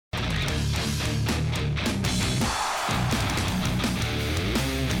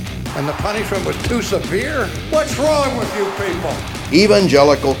and the punishment was too severe? What's wrong with you people?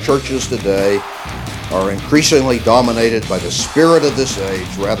 Evangelical churches today are increasingly dominated by the spirit of this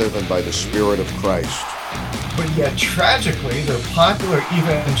age rather than by the spirit of Christ. But yet, tragically, there are popular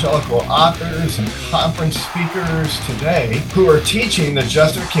evangelical authors and conference speakers today who are teaching that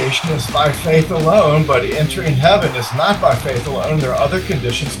justification is by faith alone, but entering heaven is not by faith alone. There are other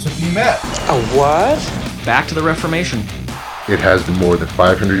conditions to be met. A what? Back to the Reformation. It has been more than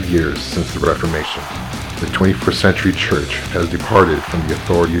 500 years since the Reformation. The 21st century church has departed from the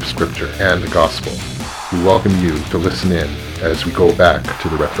authority of Scripture and the gospel. We welcome you to listen in as we go back to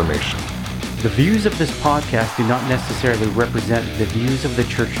the Reformation. The views of this podcast do not necessarily represent the views of the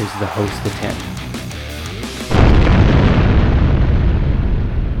churches the hosts attend.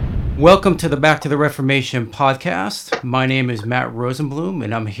 Welcome to the Back to the Reformation podcast. My name is Matt Rosenblum,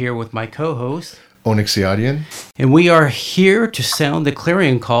 and I'm here with my co-host, Onyxiadian. And we are here to sound the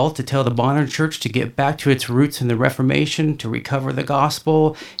clarion call to tell the modern church to get back to its roots in the Reformation, to recover the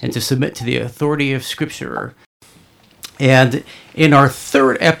gospel, and to submit to the authority of Scripture. And in our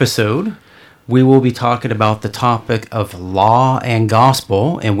third episode, we will be talking about the topic of law and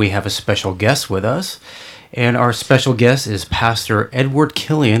gospel, and we have a special guest with us. And our special guest is Pastor Edward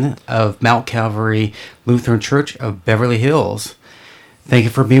Killian of Mount Calvary Lutheran Church of Beverly Hills. Thank you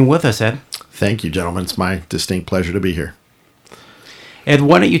for being with us, Ed. Thank you, gentlemen. It's my distinct pleasure to be here. Ed,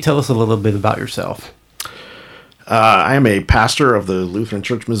 why don't you tell us a little bit about yourself? I am a pastor of the Lutheran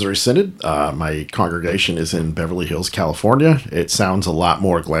Church Missouri Synod. My congregation is in Beverly Hills, California. It sounds a lot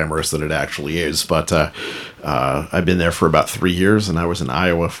more glamorous than it actually is, but I've been there for about 3 years, and I was in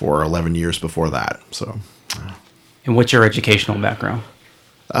Iowa for 11 years before that. And what's your educational background?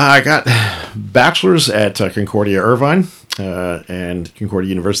 I got bachelor's at Concordia Irvine and Concordia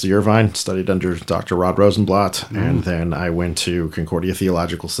University Irvine, studied under Dr. Rod Rosenblatt, and then I went to Concordia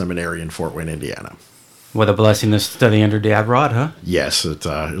Theological Seminary in Fort Wayne, Indiana. What a blessing to study under Dad Rod, huh? Yes, it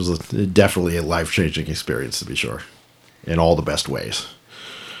was definitely a life-changing experience, to be sure, in all the best ways.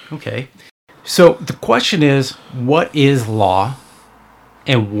 Okay. So the question is, what is law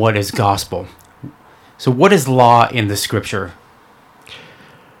and what is gospel? So what is law in the Scripture?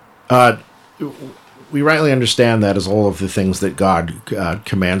 We rightly understand that as all of the things that God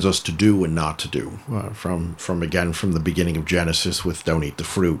commands us to do and not to do, from the beginning of Genesis with don't eat the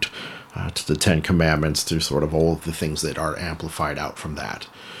fruit, to the Ten Commandments, to sort of all of the things that are amplified out from that.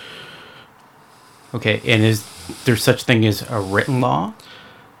 Okay, and is there such thing as a written law?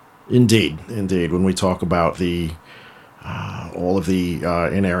 Indeed. When we talk about the all of the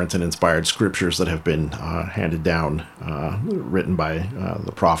inerrant and inspired scriptures that have been handed down, written by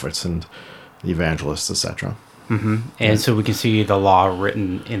the prophets and the evangelists, etc. Mm-hmm. And so we can see the law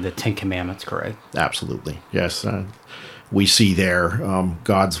written in the Ten Commandments, correct? Absolutely, yes. We see there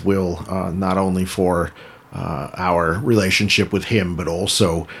God's will not only for our relationship with Him, but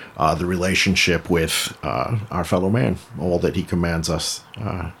also the relationship with our fellow man, all that He commands us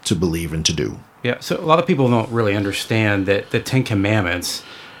to believe and to do. Yeah, so a lot of people don't really understand that the Ten Commandments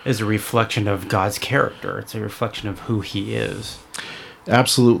is a reflection of God's character. It's a reflection of who He is.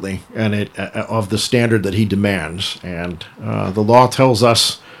 Absolutely, and it of the standard that He demands. And the law tells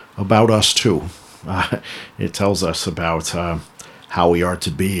us about us too. It tells us about how we are to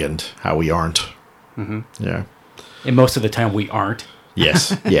be and how we aren't. Mm-hmm. Yeah. And most of the time we aren't.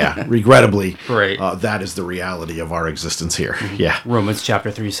 Yes, yeah. Regrettably, right. That is the reality of our existence here. Yeah. Romans chapter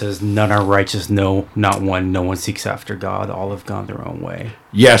 3 says, none are righteous, no, not one. No one seeks after God. All have gone their own way.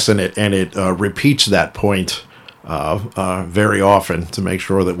 Yes, and it repeats that point very often to make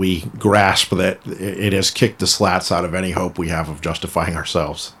sure that we grasp that it has kicked the slats out of any hope we have of justifying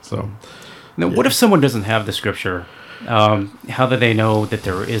ourselves. So, now, what if someone doesn't have the Scripture? How do they know that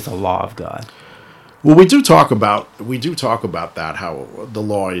there is a law of God? Well, we do talk about that, how the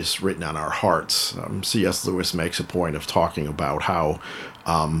law is written on our hearts. C.S. Lewis makes a point of talking about how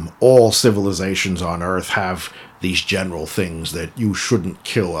all civilizations on Earth have these general things that you shouldn't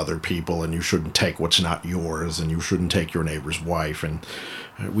kill other people, and you shouldn't take what's not yours, and you shouldn't take your neighbor's wife. And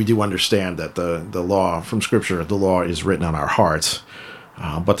we do understand that the law from Scripture, the law is written on our hearts,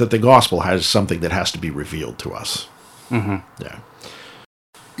 but that the gospel has something that has to be revealed to us. Mm-hmm. Yeah.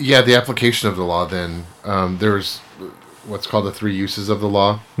 Yeah, the application of the law then, there's what's called the three uses of the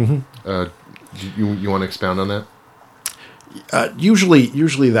law. Mm-hmm. You want to expound on that?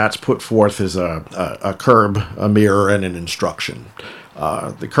 Usually that's put forth as a curb, a mirror, and an instruction.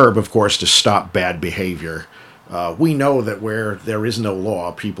 The curb, of course, to stop bad behavior. We know that where there is no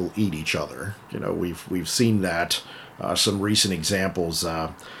law, people eat each other. You know, we've seen that. Some recent examples.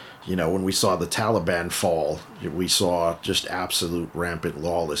 When we saw the Taliban fall, we saw just absolute rampant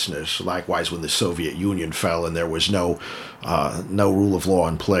lawlessness. Likewise, when the Soviet Union fell and there was no rule of law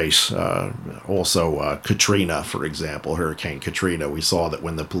in place. Also, Katrina, for example, Hurricane Katrina, we saw that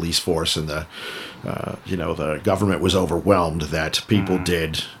when the police force and the government was overwhelmed, that people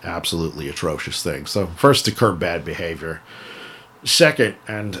did absolutely atrocious things. So first, to curb bad behavior. Second,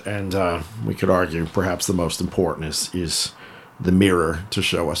 and we could argue perhaps the most important is the mirror to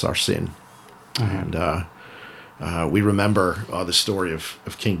show us our sin. And we remember the story of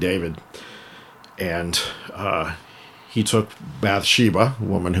King David. And he took Bathsheba, a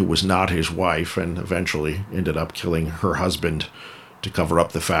woman who was not his wife, and eventually ended up killing her husband to cover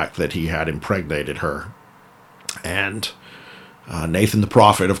up the fact that he had impregnated her. And Nathan the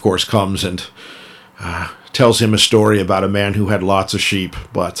prophet, of course, comes and tells him a story about a man who had lots of sheep,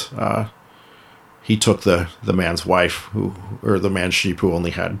 but he took the man's wife, the man's sheep who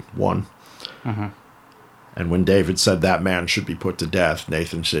only had one. And when David said that man should be put to death,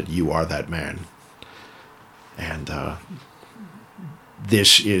 Nathan said, "You are that man." And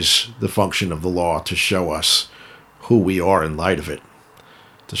this is the function of the law, to show us who we are in light of it,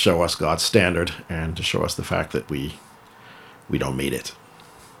 to show us God's standard, and to show us the fact that we don't meet it,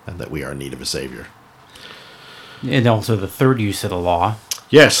 and that we are in need of a Savior. And also the third use of the law.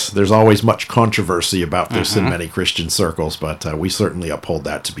 Yes, there's always much controversy about this in many Christian circles, but we certainly uphold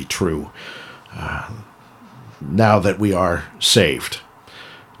that to be true. Now that we are saved,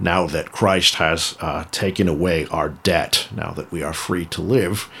 now that Christ has taken away our debt, now that we are free to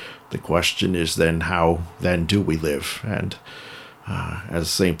live, the question is then, how then do we live? And as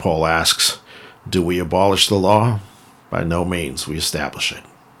St. Paul asks, do we abolish the law? By no means. We establish it.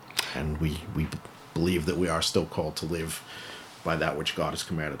 And we believe that we are still called to live by that which God has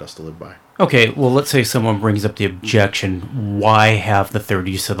commanded us to live by. Okay, well, let's say someone brings up the objection, why have the third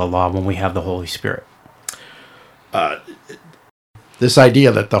use of the law when we have the Holy Spirit? This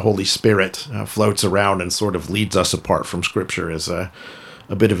idea that the Holy Spirit floats around and sort of leads us apart from Scripture is a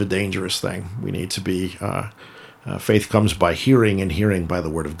bit of a dangerous thing. We need to be... faith comes by hearing, and hearing by the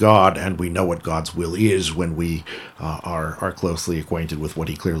Word of God, and we know what God's will is when we are closely acquainted with what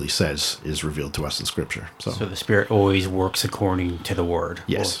He clearly says is revealed to us in Scripture. So the Spirit always works according to the Word.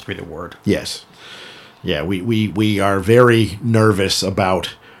 Yes. Or through the Word. Yes. Yeah, we are very nervous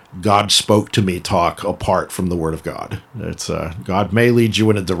about God spoke to me talk apart from the Word of God. It's God may lead you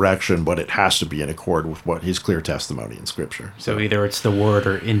in a direction, but it has to be in accord with what His clear testimony in Scripture. So either it's the Word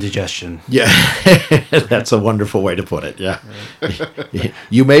or indigestion. Yeah, that's a wonderful way to put it. Yeah,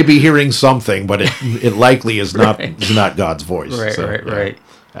 you may be hearing something, but it likely is not is not God's voice. Right, So, right.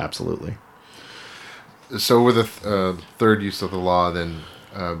 Absolutely. So with the third use of the law, then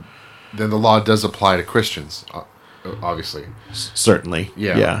the law does apply to Christians, obviously. Certainly.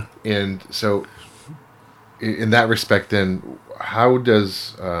 Yeah. And so in that respect, then how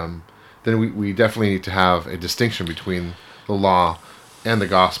does then we definitely need to have a distinction between the law and the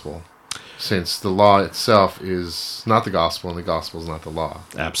gospel, since the law itself is not the gospel and the gospel is not the law.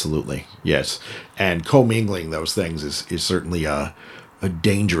 Absolutely. Yes. And commingling those things is certainly a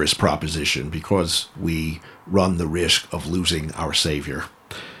dangerous proposition, because we run the risk of losing our Savior.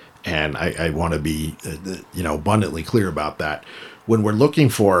 And I want to be, abundantly clear about that. When we're looking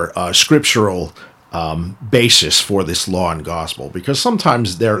for a scriptural basis for this law and gospel, because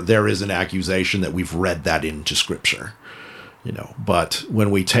sometimes there is an accusation that we've read that into Scripture, But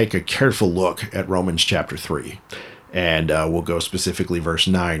when we take a careful look at Romans chapter 3, and we'll go specifically verse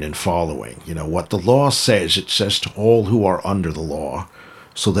 9 and following, what the law says, it says to all who are under the law,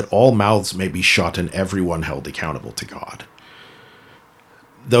 so that all mouths may be shut and everyone held accountable to God.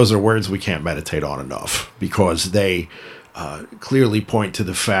 Those are words we can't meditate on enough, because they clearly point to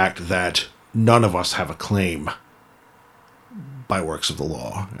the fact that none of us have a claim by works of the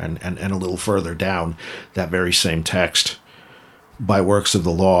law. And a little further down, that very same text, by works of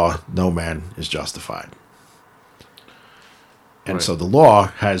the law, no man is justified. And Right. so the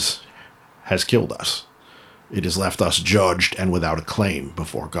law has killed us. It has left us judged and without a claim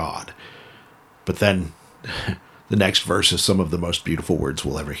before God. But then... the next verse is some of the most beautiful words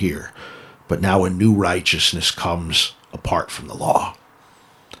we'll ever hear. But now a new righteousness comes apart from the law.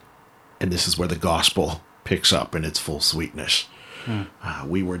 And this is where the gospel picks up in its full sweetness.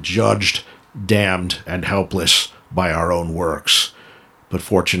 We were judged, damned, and helpless by our own works. But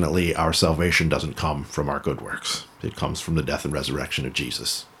fortunately, our salvation doesn't come from our good works. It comes from the death and resurrection of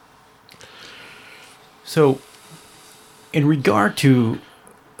Jesus. So, in regard to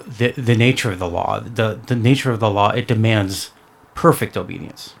the nature of the law, the nature of the law, it demands perfect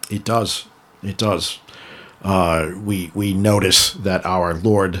obedience. It does. It does. We notice that our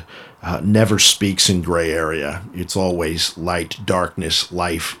Lord never speaks in gray area. It's always light, darkness,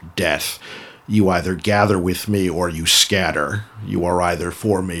 life, death. You either gather with me or you scatter. You are either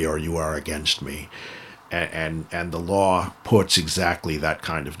for me or you are against me. And the law puts exactly that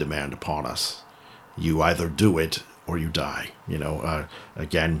kind of demand upon us. You either do it or you die.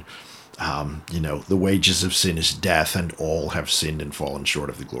 Again, the wages of sin is death, and all have sinned and fallen short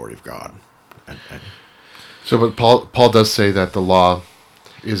of the glory of God. So, but Paul does say that the law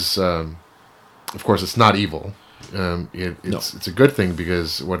is, of course, it's not evil. It's a good thing,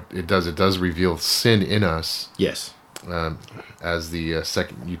 because what it does reveal sin in us. Yes. As the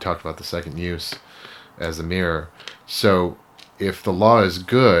second, you talked about the second use as a mirror. So if the law is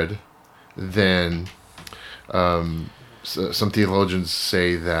good, then some theologians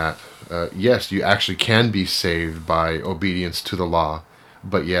say that yes, you actually can be saved by obedience to the law,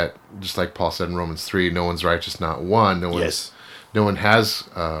 but yet, just like Paul said in Romans 3, no one's righteous, not one. No one has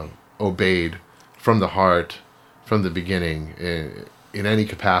obeyed from the heart, from the beginning, in any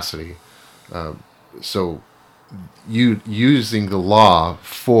capacity. So you using the law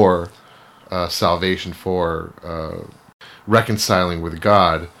for salvation, for reconciling with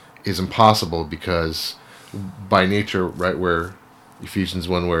God, is impossible, because by nature, right, where Ephesians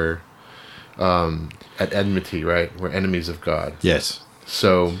 1, we're at enmity, right? We're enemies of God. Yes.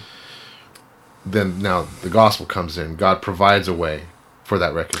 So then now the gospel comes in. God provides a way for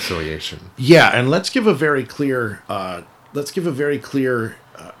that reconciliation. Yeah, and let's give a very clear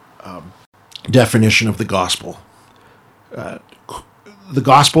definition of the gospel. The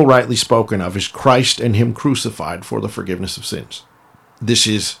gospel, rightly spoken of, is Christ and Him crucified for the forgiveness of sins. This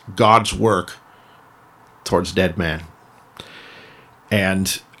is God's work towards dead man.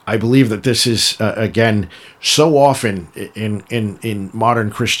 And I believe that this is, again, so often in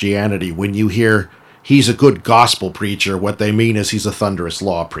modern Christianity, when you hear he's a good gospel preacher, what they mean is he's a thunderous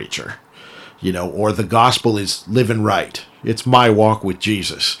law preacher. Or the gospel is living right. It's my walk with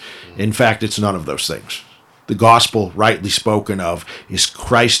Jesus. In fact, it's none of those things. The gospel, rightly spoken of, is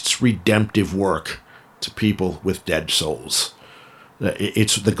Christ's redemptive work to people with dead souls.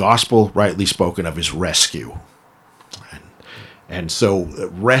 It's the gospel, rightly spoken of, is rescue. And so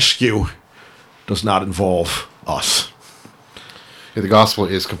rescue does not involve us. Yeah, the gospel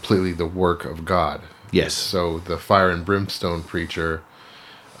is completely the work of God. Yes. So the fire and brimstone preacher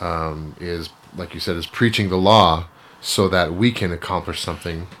is, like you said, is preaching the law so that we can accomplish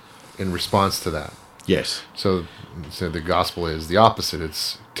something in response to that. Yes. So the gospel is the opposite.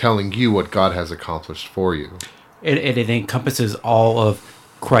 It's telling you what God has accomplished for you. It encompasses all of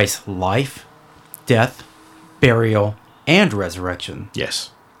Christ's life, death, burial, and resurrection.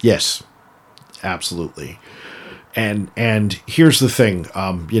 Yes. Yes. Absolutely. And here's the thing,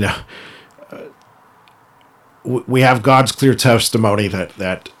 we have God's clear testimony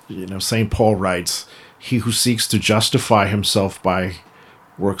that St. Paul writes, he who seeks to justify himself by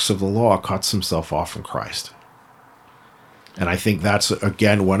works of the law cuts himself off from Christ. And I think that's,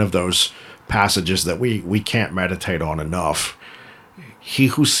 again, one of those passages that we can't meditate on enough. He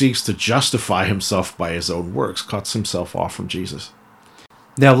who seeks to justify himself by his own works cuts himself off from Jesus.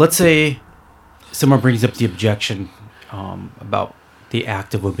 Now, let's say someone brings up the objection about the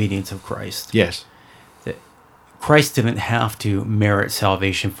act of obedience of Christ. Yes. That Christ didn't have to merit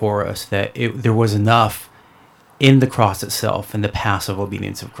salvation for us, that there was enough in the cross itself and the passive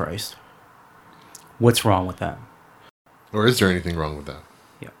obedience of Christ. What's wrong with that? Or is there anything wrong with that?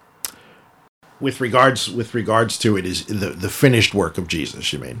 Yeah. With regards to it, is the finished work of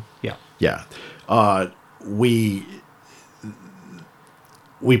Jesus, you mean? Yeah. Yeah.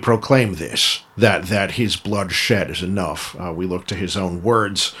 We proclaim this, that his blood shed is enough. We look to his own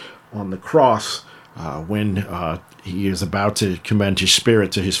words on the cross when he is about to commend his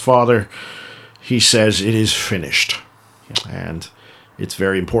spirit to his Father. He says, "It is finished." Yeah. And it's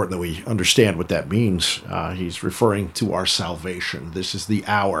very important that we understand what that means. He's referring to our salvation. This is the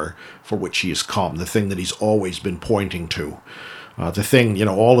hour for which he has come, the thing that he's always been pointing to. The thing,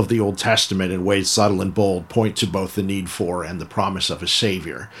 all of the Old Testament in ways subtle and bold point to both the need for and the promise of a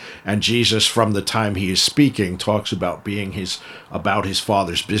Savior. And Jesus, from the time he is speaking, talks about being about his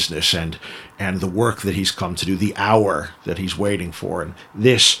Father's business and the work that he's come to do, the hour that he's waiting for. And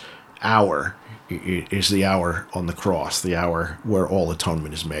this hour is the hour on the cross, the hour where all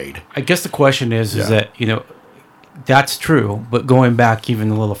atonement is made. I guess the question is that, that's true, but going back even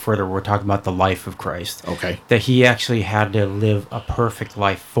a little further, we're talking about the life of Christ. Okay. That he actually had to live a perfect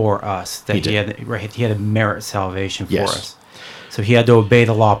life for us. That he had to merit salvation for us. So he had to obey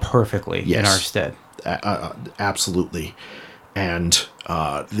the law perfectly in our stead. Absolutely. And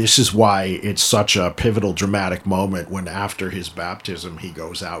this is why it's such a pivotal, dramatic moment when after his baptism, he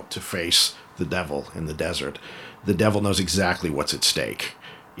goes out to face the devil in the desert. The devil knows exactly what's at stake.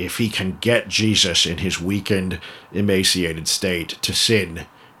 If he can get Jesus in his weakened, emaciated state to sin,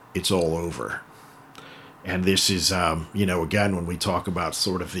 it's all over. And this is, again, when we talk about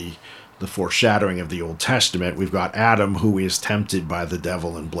sort of the foreshadowing of the Old Testament, we've got Adam who is tempted by the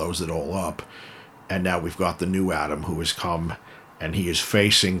devil and blows it all up. And now we've got the new Adam who has come and he is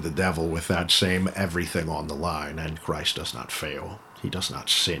facing the devil with that same everything on the line. And Christ does not fail. He does not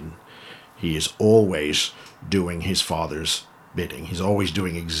sin. He is always doing his Father's bidding. He's always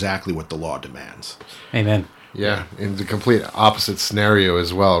doing exactly what the law demands. Amen. Yeah, in the complete opposite scenario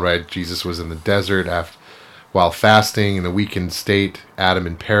as well, right? Jesus was in the desert while fasting in a weakened state. Adam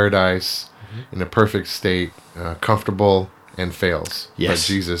in paradise, in a perfect state, comfortable, and fails. Yes. But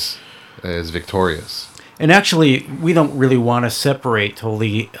Jesus is victorious. And actually, we don't really want to separate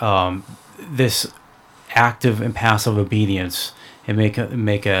totally this active and passive obedience and make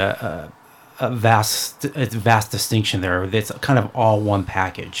a vast distinction there. It's kind of all one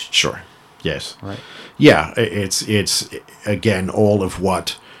package. Sure. Yes. Right. Yeah. It's again all of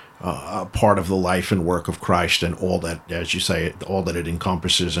what part of the life and work of Christ and all that, as you say, all that it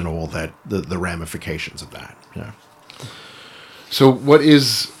encompasses and all that the ramifications of that. Yeah. So, what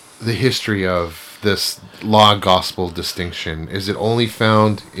is the history of this law-gospel distinction? Is it only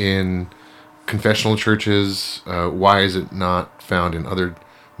found in confessional churches? Why is it not found in other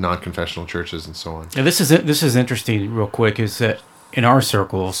non-confessional churches and so on? Yeah, this is interesting. Real quick, is that in our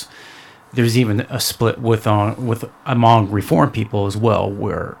circles, there's even a split among Reformed people as well,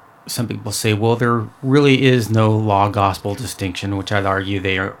 where some people say, well, there really is no law-gospel distinction, which I'd argue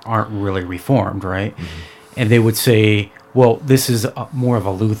they aren't really Reformed, right? Mm-hmm. And they would say, well, this is more of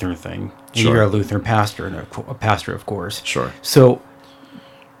a Lutheran thing. Sure. You're a Lutheran pastor, and a pastor, of course. Sure. So,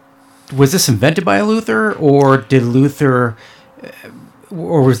 was this invented by Luther, or did Luther,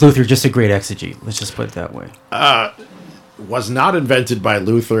 or was Luther just a great exegete? Let's just put it that way. Was not invented by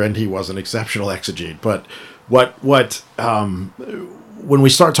Luther, and he was an exceptional exegete. But when we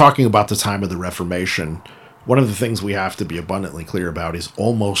start talking about the time of the Reformation, one of the things we have to be abundantly clear about is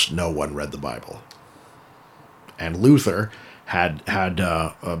almost no one read the Bible. And Luther had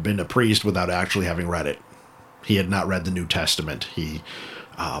been a priest without actually having read it. He had not read the New Testament. He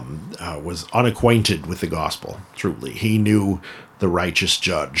was unacquainted with the gospel, truly. He knew the righteous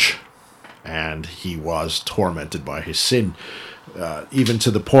judge, and he was tormented by his sin, even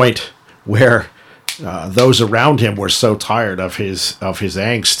to the point where those around him were so tired of his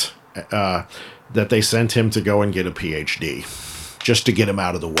angst that they sent him to go and get a PhD, just to get him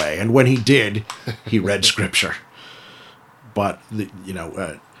out of the way. And when he did, he read Scripture. But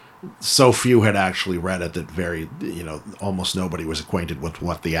so few had actually read it that almost nobody was acquainted with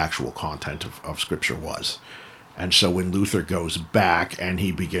what the actual content of Scripture was. And so when Luther goes back and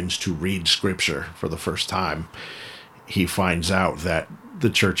he begins to read Scripture for the first time, he finds out that the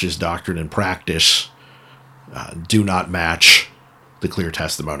church's doctrine and practice do not match the clear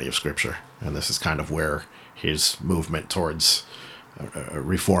testimony of Scripture. And this is kind of where his movement towards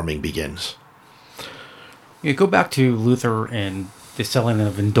reforming begins. You go back to Luther and the selling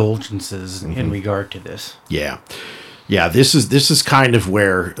of indulgences in regard to this. Yeah. This is kind of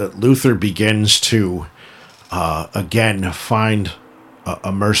where Luther begins to again find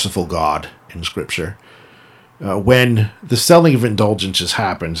a merciful God in Scripture. When the selling of indulgences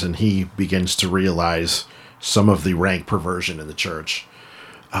happens, and he begins to realize some of the rank perversion in the church,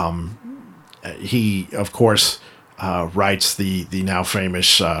 he of course writes the now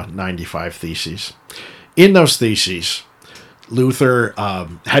famous 95 Theses. In those theses, Luther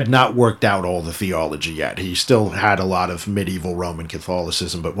had not worked out all the theology yet. He still had a lot of medieval Roman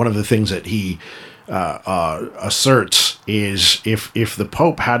Catholicism, but one of the things that he asserts is if the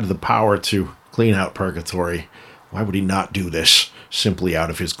Pope had the power to clean out purgatory, why would he not do this simply out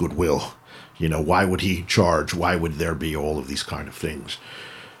of his goodwill? Why would he charge? Why would there be all of these kind of things?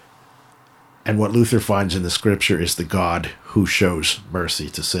 And what Luther finds in the Scripture is the God who shows mercy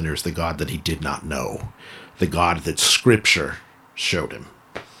to sinners, the God that he did not know, the God that Scripture showed him.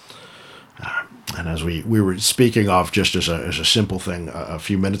 And as we were speaking of, just as a simple thing a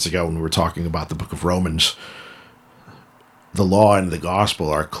few minutes ago when we were talking about the book of Romans, the law and the gospel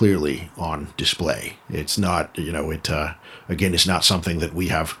are clearly on display. It's not, again, it's not something that we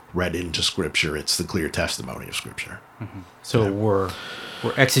have read into Scripture. It's the clear testimony of Scripture. Mm-hmm. So we're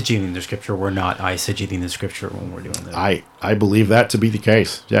exegeting the Scripture. We're not eisegeting the Scripture when we're doing that. I believe that to be the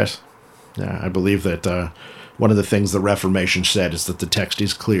case, yes. Yeah, I believe that one of the things the Reformation said is that the text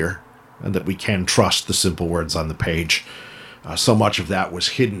is clear and that we can trust the simple words on the page. so much of that was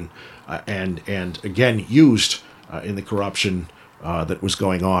hidden and again used in the corruption that was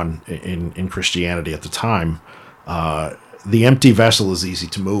going on in Christianity at the time. The empty vessel is easy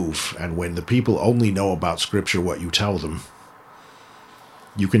to move, and when the people only know about Scripture what you tell them,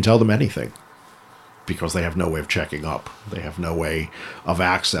 you can tell them anything, because they have no way of checking up. They have no way of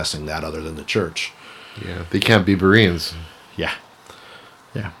accessing that other than the church. Yeah, they can't be Bereans. Yeah.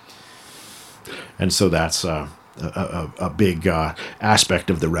 And so that's a big aspect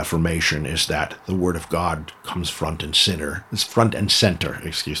of the Reformation, is that the Word of God comes front and center,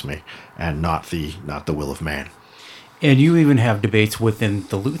 and not the will of man. And you even have debates within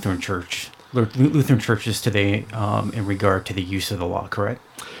the Lutheran Church, Lutheran churches today, in regard to the use of the law, correct?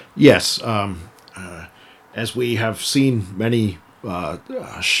 Yes. As we have seen many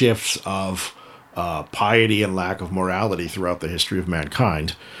shifts of piety and lack of morality throughout the history of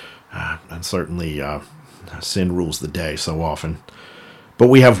mankind, and certainly sin rules the day so often. But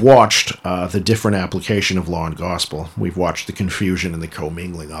we have watched the different application of law and gospel. We've watched the confusion and the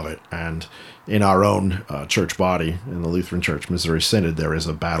commingling of it. And in our own church body, in the Lutheran Church Missouri Synod, there is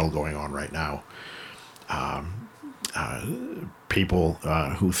a battle going on right now. People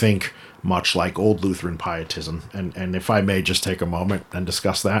who think much like old Lutheran pietism. And if I may just take a moment and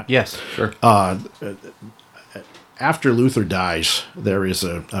discuss that. Yes, sure. After Luther dies, there is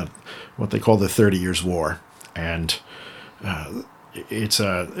a what they call the 30 Years' War. And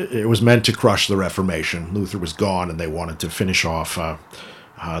it was meant to crush the Reformation. Luther was gone, and they wanted to finish off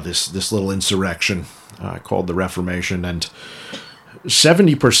this little insurrection called the Reformation. And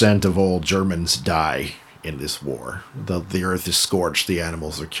 70% of all Germans die in this war. The earth is scorched, the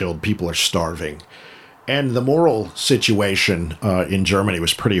animals are killed, people are starving. And the moral situation in Germany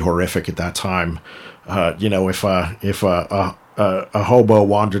was pretty horrific at that time. If a hobo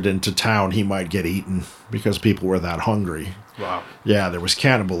wandered into town, he might get eaten because people were that hungry. Wow. Yeah, there was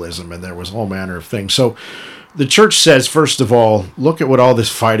cannibalism and there was all manner of things. So the church says, first of all, look at what all this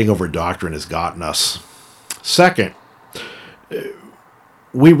fighting over doctrine has gotten us. Second,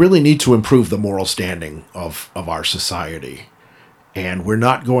 we really need to improve the moral standing of our society. And we're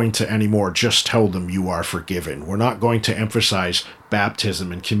not going to anymore just tell them you are forgiven. We're not going to emphasize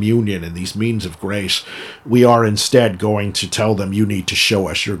baptism and communion and these means of grace. We are instead going to tell them you need to show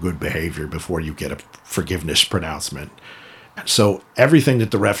us your good behavior before you get a forgiveness pronouncement. So everything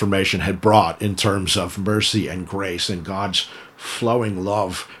that the Reformation had brought in terms of mercy and grace and God's flowing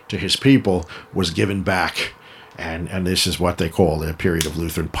love to his people was given back. And this is what they call the period of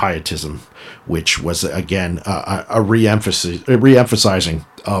Lutheran pietism, which was, again, a re-emphasizing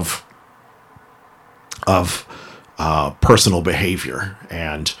of personal behavior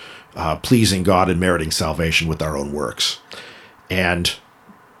and pleasing God and meriting salvation with our own works. And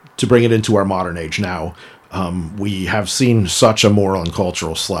to bring it into our modern age now, we have seen such a moral and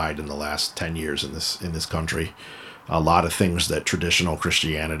cultural slide in the last 10 years in this country. A lot of things that traditional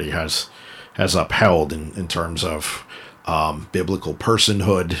Christianity has upheld in terms of biblical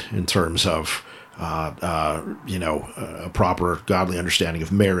personhood, in terms of a proper godly understanding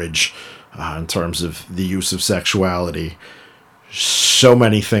of marriage, in terms of the use of sexuality. So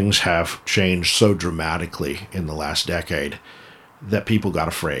many things have changed so dramatically in the last decade that people got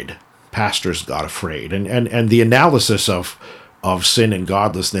afraid. Pastors got afraid. And the analysis of sin and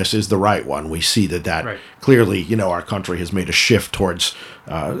godlessness is the right one. We see that right. Clearly, our country has made a shift towards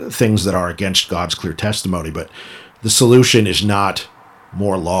things that are against God's clear testimony. But the solution is not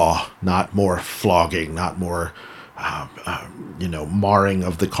more law, not more flogging, not more, marring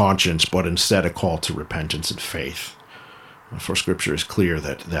of the conscience, but instead a call to repentance and faith. For Scripture is clear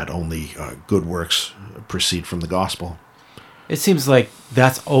that only good works proceed from the gospel. It seems like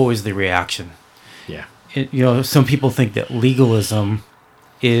that's always the reaction. Yeah. Some people think that legalism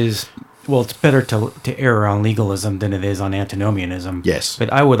is, it's better to err on legalism than it is on antinomianism. Yes.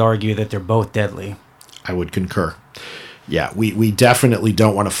 But I would argue that they're both deadly. I would concur. Yeah, we definitely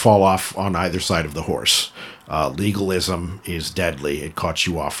don't want to fall off on either side of the horse. Legalism is deadly. It cuts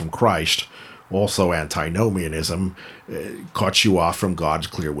you off from Christ. Also, antinomianism cuts you off from God's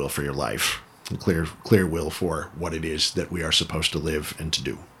clear will for your life. And clear will for what it is that we are supposed to live and to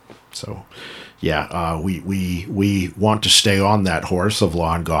do. So, we want to stay on that horse of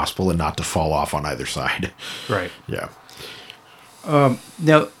law and gospel and not to fall off on either side. Right. Yeah.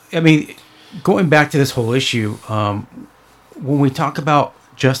 Now, going back to this whole issue, when we talk about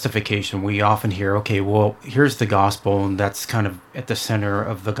justification, we often hear, okay, well, here's the gospel, and that's kind of at the center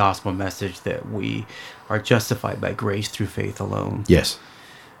of the gospel message that we are justified by grace through faith alone. Yes.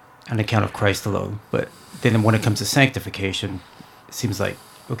 On account of Christ alone. But then when it comes to sanctification, it seems like,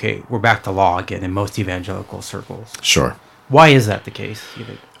 okay, we're back to law again in most evangelical circles. Sure. Why is that the case, you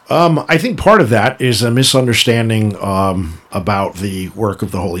think? I think part of that is a misunderstanding about the work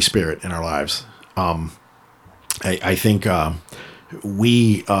of the Holy Spirit in our lives. I think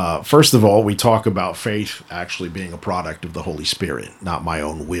we, first of all, we talk about faith actually being a product of the Holy Spirit, not my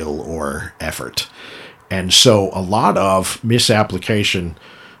own will or effort. And so a lot of misapplication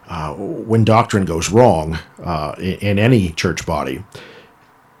when doctrine goes wrong in any church body,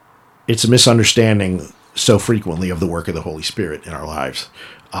 it's a misunderstanding so frequently of the work of the Holy Spirit in our lives.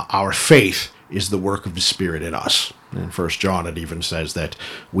 Our faith is the work of the Spirit in us. In 1 John, it even says that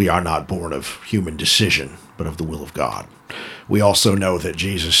we are not born of human decision, but of the will of God. We also know that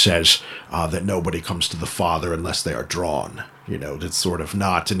Jesus says that nobody comes to the Father unless they are drawn. You know, that's sort of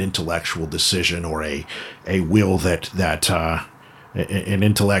not an intellectual decision or a will that an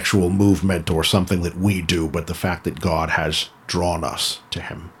intellectual movement or something that we do, but the fact that God has drawn us to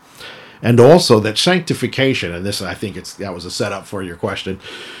him. And also that sanctification, and this, I think that was a setup for your question,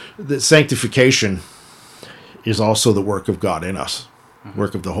 that sanctification is also the work of God in us,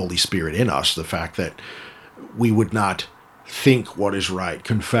 work of the Holy Spirit in us, the fact that we would not think what is right,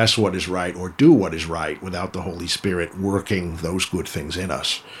 confess what is right, or do what is right without the Holy Spirit working those good things in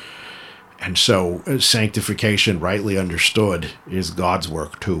us. And so sanctification, rightly understood, is God's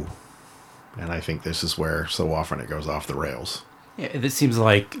work too. And I think this is where so often it goes off the rails. Yeah, it seems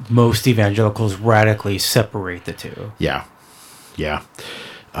like most evangelicals radically separate the two. Yeah.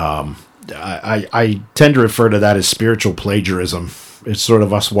 I tend to refer to that as spiritual plagiarism. It's sort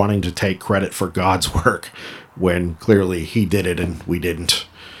of us wanting to take credit for God's work when clearly he did it and we didn't.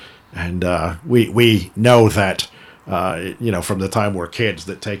 And we know that, from the time we're kids,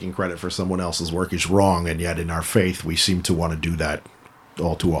 that taking credit for someone else's work is wrong, and yet in our faith we seem to want to do that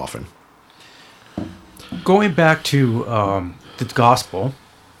all too often. Going back to the gospel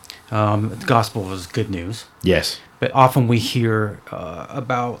is good news. Yes. But often we hear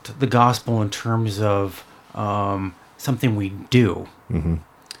about the gospel in terms of something we do.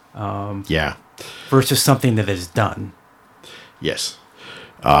 Yeah. Versus something that is done. Yes.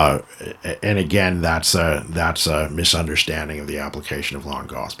 And again, that's a misunderstanding of the application of law and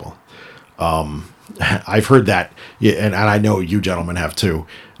gospel. I've heard that, and I know you gentlemen have too,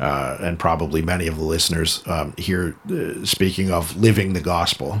 and probably many of the listeners here speaking of living the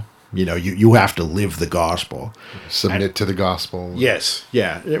gospel. You know, you have to live the gospel. Submit to the gospel. Yes,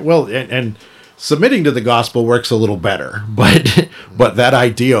 yeah. Well, and submitting to the gospel works a little better, but that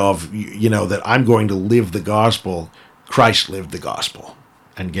idea of, that I'm going to live the gospel, Christ lived the gospel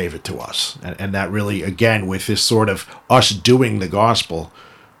and gave it to us. And that really, again, with this sort of us doing the gospel,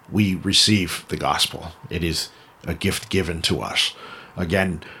 we receive the gospel. It is a gift given to us.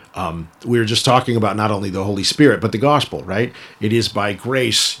 Again, we were just talking about not only the Holy Spirit, but the gospel, right? It is by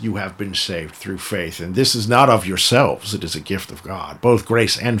grace you have been saved through faith. And this is not of yourselves. It is a gift of God. Both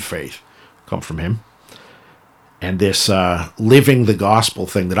grace and faith come from him. And this living the gospel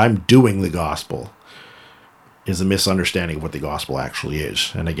thing, that I'm doing the gospel, is a misunderstanding of what the gospel actually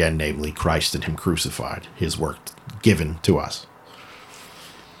is. And again, namely, Christ and him crucified, his work given to us.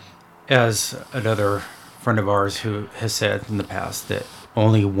 As another friend of ours who has said in the past that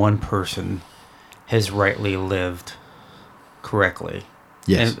only one person has rightly lived correctly.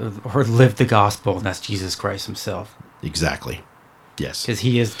 Yes. Or lived the gospel, and that's Jesus Christ himself. Exactly. Yes.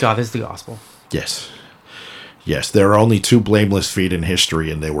 Because God is the gospel. Yes. Yes, there are only two blameless feet in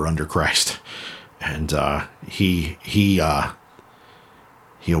history, and they were under Christ. And he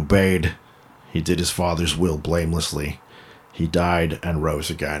obeyed. He did his Father's will blamelessly. He died and rose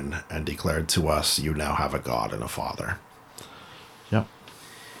again and declared to us, you now have a God and a Father. Yep.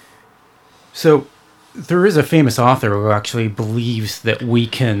 So there is a famous author who actually believes that we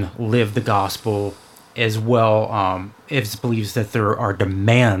can live the gospel as well as believes that there are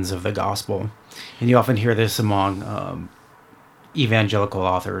demands of the gospel. And you often hear this among evangelical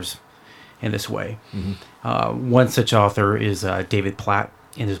authors in this way. One such author is David Platt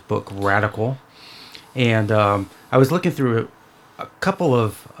in his book Radical. And I was looking through a couple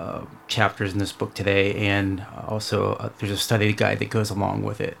of chapters in this book today, and also there's a study guide that goes along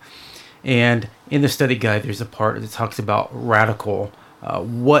with it. And in the study guide, there's a part that talks about radical,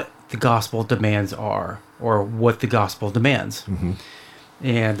 what the gospel demands are, or what the gospel demands.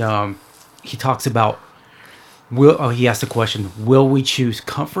 And he talks about, he asked the question, will we choose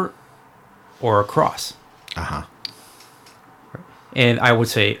comfort or a cross? And I would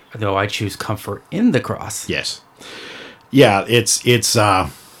say, no, I choose comfort in the cross. Yes. Yeah, it's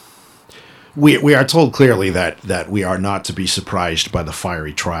we are told clearly that we are not to be surprised by the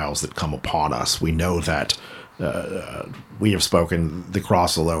fiery trials that come upon us. We know that we have spoken, the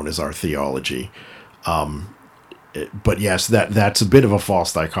cross alone is our theology. But yes, that's a bit of a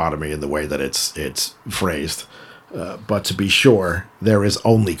false dichotomy in the way that it's phrased. But to be sure, there is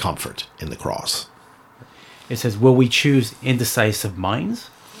only comfort in the cross. It says, will we choose indecisive minds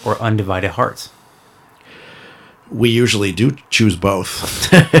or undivided hearts? We usually do choose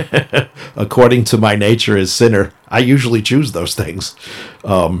both. According to my nature as sinner, I usually choose those things.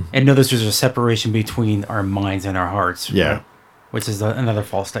 And notice there's a separation between our minds and our hearts. Yeah. Right? Which is another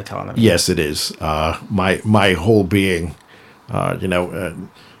false dichotomy. Yes, it is. My whole being,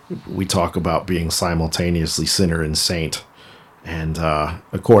 we talk about being simultaneously sinner and saint. And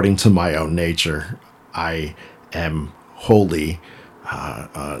according to my own nature, I am wholly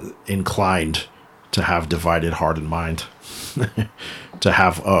inclined to have divided heart and mind, to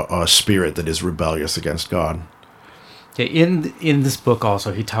have a spirit that is rebellious against God. Yeah, in this book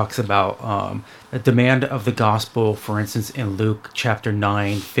also, he talks about the demand of the gospel, for instance, in Luke chapter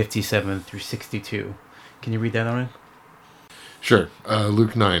 9, 57 through 62. Can you read that, Owen? Sure.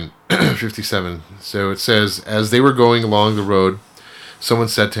 Luke 9, 57. So it says, as they were going along the road, someone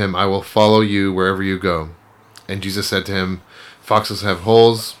said to him, I will follow you wherever you go. And Jesus said to him, foxes have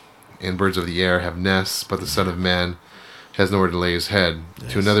holes, and birds of the air have nests, but the Son of Man has nowhere to lay his head.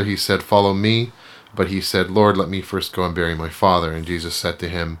 Yes. To another he said, follow me. But he said, Lord, let me first go and bury my father. And Jesus said to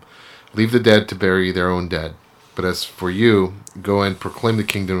him, leave the dead to bury their own dead. But as for you, go and proclaim the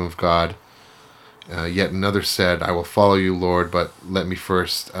kingdom of God. Yet another said, I will follow you, Lord, but let me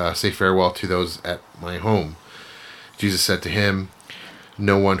first say farewell to those at my home. Jesus said to him,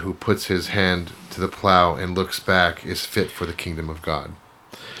 no one who puts his hand to the plow and looks back is fit for the kingdom of God.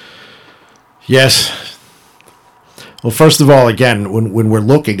 Yes. Well, first of all, again, when we're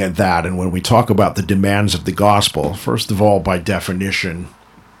looking at that and when we talk about the demands of the gospel, first of all, by definition,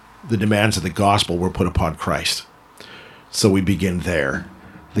 the demands of the gospel were put upon Christ. So we begin there.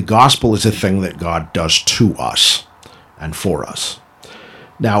 The gospel is a thing that God does to us and for us.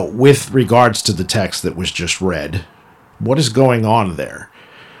 Now, with regards to the text that was just read, what is going on there?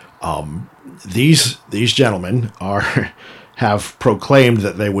 These gentlemen have proclaimed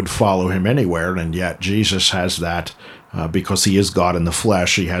that they would follow him anywhere, and yet Jesus has that, because he is God in the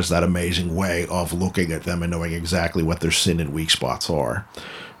flesh, he has that amazing way of looking at them and knowing exactly what their sin and weak spots are.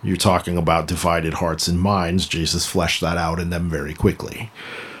 You're talking about divided hearts and minds. Jesus fleshed that out in them very quickly.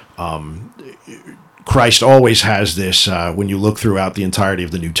 Christ always has this, when you look throughout the entirety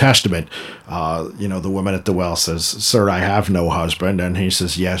of the New Testament, the woman at the well says, Sir, I have no husband. And he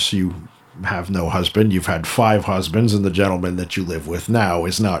says, yes, you have no husband. You've had 5 husbands, and the gentleman that you live with now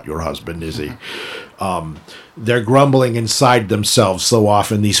is not your husband, is he? They're grumbling inside themselves so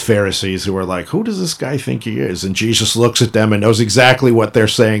often, these Pharisees who are like, who does this guy think he is? And Jesus looks at them and knows exactly what they're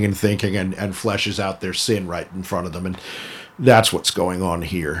saying and thinking, and fleshes out their sin right in front of them. And that's what's going on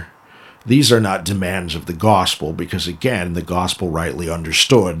here. These are not demands of the gospel, because, again, the gospel rightly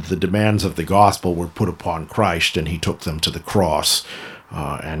understood, the demands of the gospel were put upon Christ, and he took them to the cross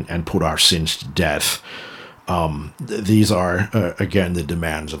and put our sins to death. These are, again, the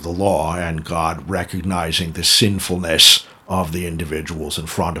demands of the law, and God recognizing the sinfulness of the individuals in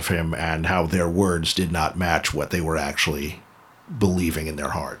front of him and how their words did not match what they were actually believing in their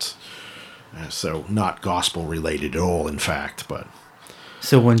hearts. So not gospel related at all, in fact, but...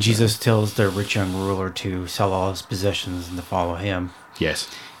 So when Jesus tells the rich young ruler to sell all his possessions and to follow him, yes,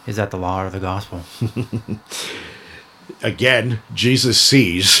 is that the law or the gospel? Again, Jesus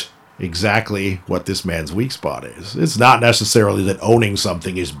sees exactly what this man's weak spot is. It's not necessarily that owning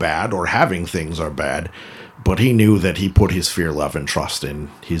something is bad or having things are bad, but he knew that he put his fear, love, and trust in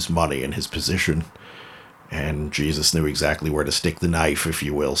his money and his position. And Jesus knew exactly where to stick the knife, if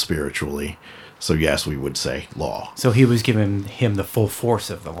you will, spiritually. So yes, we would say law. So he was giving him the full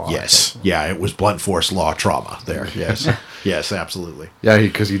force of the law. Yes. Yeah, it was blunt force law trauma there. Yes. Yes, absolutely. Yeah,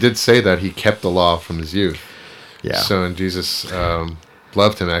 because he did say that he kept the law from his youth. Yeah. So, and Jesus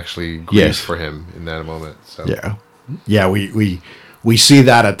loved him, actually grieved for him in that moment. So. Yeah. Yeah, we see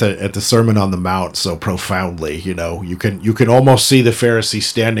that at the Sermon on the Mount so profoundly. You know, you can almost see the Pharisees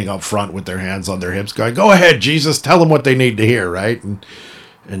standing up front with their hands on their hips going, go ahead, Jesus, tell them what they need to hear, right?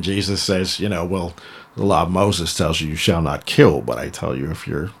 And Jesus says, well, the law of Moses tells you shall not kill, but I tell you, if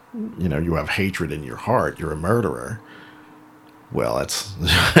you have hatred in your heart, you're a murderer. Well, that's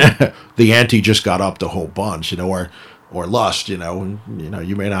the ante just got upped a whole bunch, or lust, you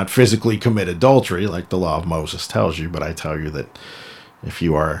may not physically commit adultery like the law of Moses tells you, but I tell you that if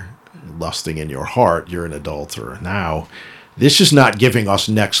you are lusting in your heart, you're an adulterer. Now, this is not giving us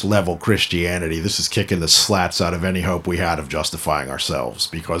next level Christianity. This is kicking the slats out of any hope we had of justifying ourselves,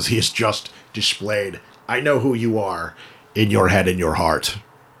 because he has just displayed, I know who you are in your head and your heart.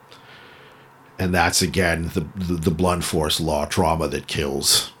 And that's, again, the blunt force law trauma that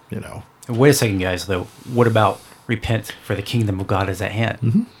kills, Wait a second, guys, though. What about repent, for the kingdom of God is at hand?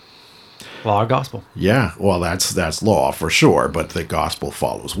 Mm-hmm. Law or gospel? Yeah, well, that's law for sure, but the gospel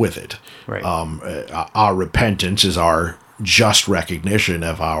follows with it. Right. Our repentance is our just recognition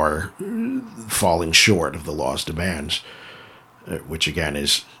of our falling short of the law's demands, which again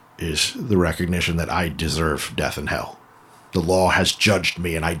is the recognition that I deserve death and hell. The law has judged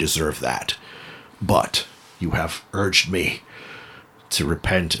me and I deserve that. But you have urged me to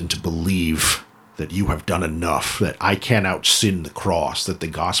repent and to believe that you have done enough, that I can't out-sin the cross, that the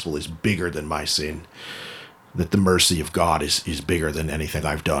gospel is bigger than my sin, that the mercy of God is bigger than anything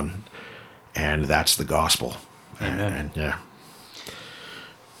I've done. And that's the gospel. Amen. And yeah.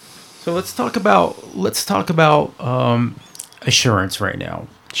 So let's talk about assurance right now.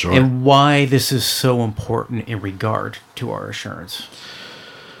 Sure. And why this is so important in regard to our assurance.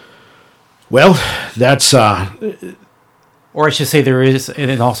 Well, that's Or I should say there's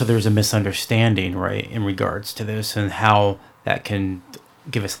a misunderstanding, right, in regards to this and how that can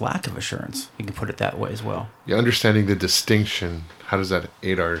give us lack of assurance. You can put it that way as well. Yeah, understanding the distinction, how does that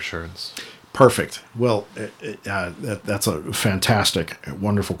aid our assurance? perfect. Well, that's a fantastic,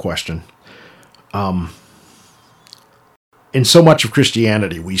 wonderful question. In so much of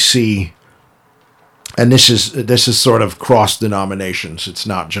Christianity, we see, and this is sort of cross denominations. It's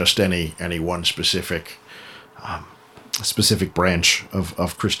not just any one specific branch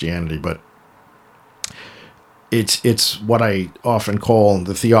of Christianity, but it's what I often call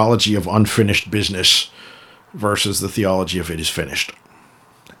the theology of unfinished business versus the theology of it is finished.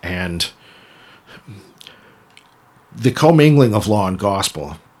 And the commingling of law and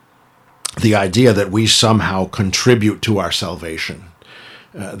gospel, the idea that we somehow contribute to our salvation,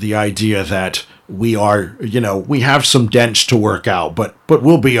 the idea that we are, we have some dents to work out, but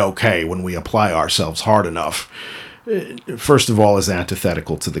we'll be okay when we apply ourselves hard enough, first of all, is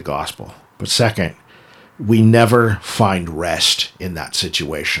antithetical to the gospel. But second, we never find rest in that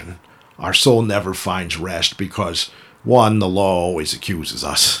situation. Our soul never finds rest because, one, the law always accuses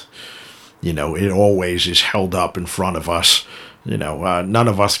us. It always is held up in front of us. None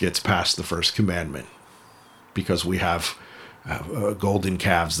of us gets past the first commandment because we have golden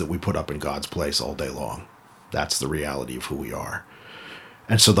calves that we put up in God's place all day long. That's the reality of who we are.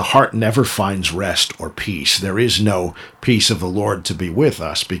 And so the heart never finds rest or peace. There is no peace of the Lord to be with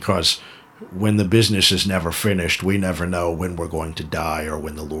us because when the business is never finished, we never know when we're going to die or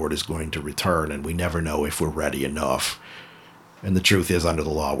when the Lord is going to return, and we never know if we're ready enough. And the truth is, under the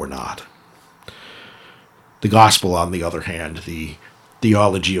law, we're not. The gospel, on the other hand, the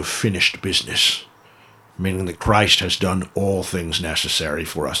theology of finished business, meaning that Christ has done all things necessary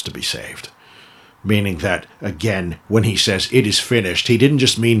for us to be saved. Meaning that, again, when he says it is finished, he didn't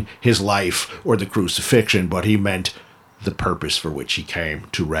just mean his life or the crucifixion, but he meant the purpose for which he came,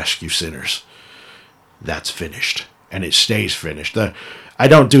 to rescue sinners. That's finished, and it stays finished. I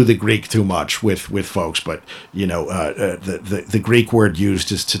don't do the Greek too much with folks, but the Greek word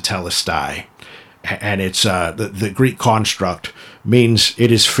used is tetelestai, and it's the Greek construct means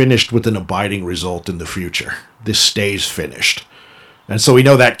it is finished with an abiding result in the future. This stays finished. And so we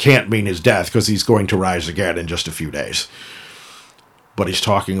know that can't mean his death because he's going to rise again in just a few days. But he's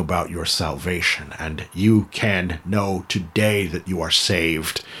talking about your salvation, and you can know today that you are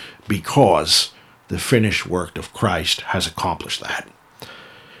saved because the finished work of Christ has accomplished that.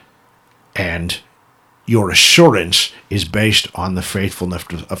 And your assurance is based on the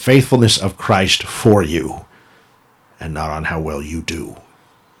faithfulness of Christ for you, and not on how well you do.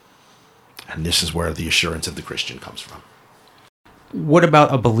 And this is where the assurance of the Christian comes from. What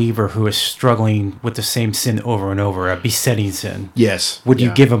about a believer who is struggling with the same sin over and over, a besetting sin? Yes. Would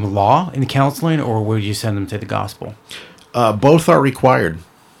you give them law in counseling, or would you send them to the gospel? Both are required.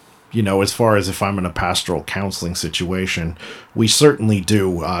 As far as if I'm in a pastoral counseling situation, we certainly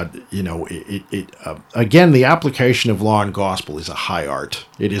do. Again, the application of law and gospel is a high art.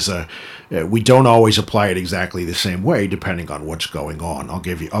 It is we don't always apply it exactly the same way, depending on what's going on. I'll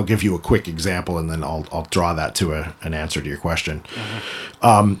give you a quick example, and then I'll draw that to an answer to your question.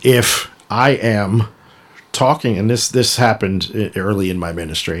 Mm-hmm. If I am talking, and this happened early in my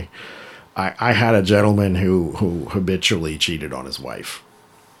ministry, I had a gentleman who habitually cheated on his wife.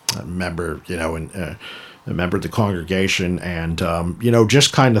 A member, a member of the congregation, and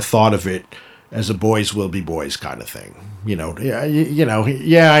just kind of thought of it as a boys will be boys kind of thing.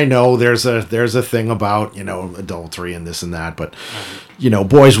 I know there's a thing about adultery and this and that, but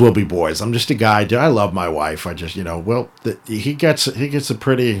boys will be boys. I'm just a guy. I love my wife. I just he gets a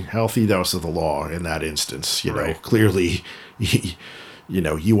pretty healthy dose of the law in that instance. Right. Clearly,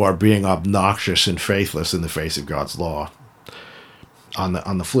 you are being obnoxious and faithless in the face of God's law.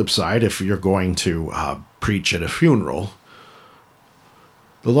 On the flip side, if you're going to preach at a funeral,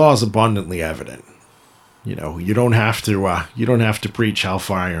 the law is abundantly evident. You don't have to preach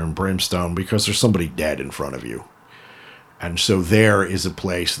hellfire and brimstone because there's somebody dead in front of you. And so there is a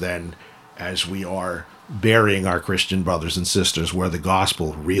place then, as we are burying our Christian brothers and sisters, where the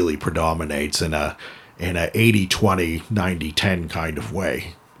gospel really predominates in a 80-20, 90-10 kind of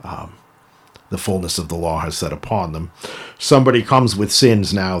way. The fullness of the law has set upon them. Somebody comes with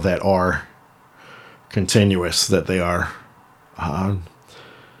sins now that are continuous, that they are,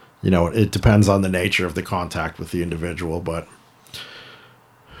 it depends on the nature of the contact with the individual, but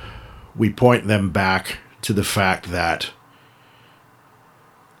we point them back to the fact that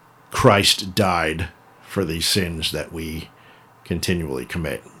Christ died for these sins that we continually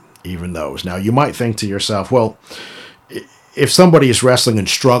commit, even those. Now, you might think to yourself, well, if somebody is wrestling and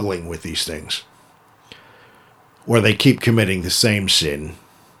struggling with these things, or they keep committing the same sin,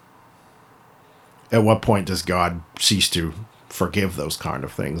 at what point does God cease to forgive those kind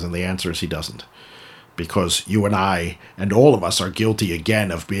of things? And the answer is he doesn't. Because you and I, and all of us, are guilty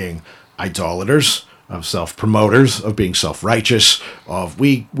again of being idolaters, of self-promoters, of being self-righteous, of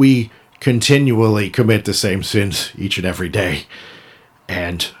we continually commit the same sins each and every day.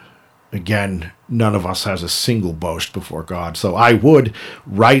 And again, none of us has a single boast before God. So I would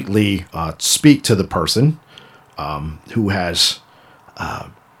rightly speak to the person who has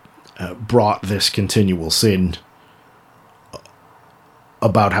brought this continual sin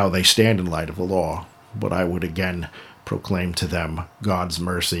about how they stand in light of the law. But I would again proclaim to them God's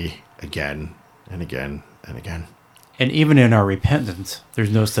mercy again and again and again. And even in our repentance, there's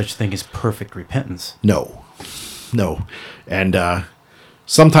no such thing as perfect repentance. No. And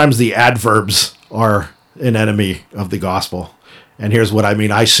sometimes the adverbs are an enemy of the gospel. And here's what I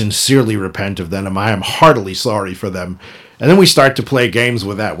mean. I sincerely repent of them. I am heartily sorry for them. And then we start to play games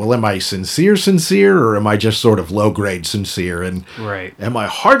with that. Well, am I sincere, or am I just sort of low-grade sincere? And right. Am I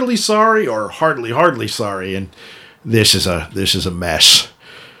heartily sorry or hardly sorry? And this is a mess.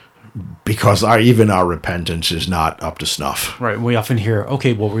 Because even our repentance is not up to snuff. Right. We often hear,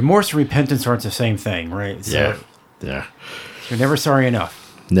 okay, well, remorse and repentance aren't the same thing, right? So yeah. You're never sorry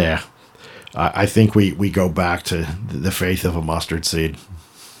enough. Yeah. I think we go back to the faith of a mustard seed.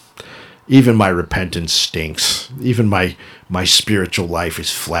 Even my repentance stinks. Even my spiritual life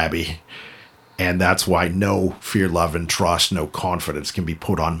is flabby. And that's why no fear, love, and trust, no confidence can be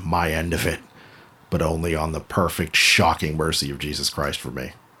put on my end of it, but only on the perfect, shocking mercy of Jesus Christ for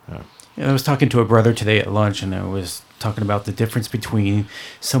me. I was talking to a brother today at lunch, and I was talking about the difference between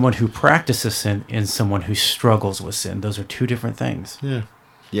someone who practices sin and someone who struggles with sin. Those are two different things.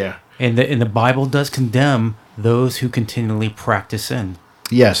 Yeah. And the Bible does condemn those who continually practice sin.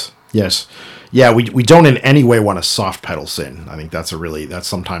 Yes. Yeah, we don't in any way want to soft pedal sin. I think that's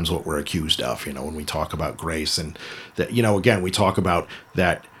sometimes what we're accused of, when we talk about grace, and that, again, we talk about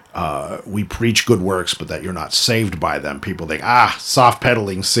that we preach good works, but that you're not saved by them. People think, soft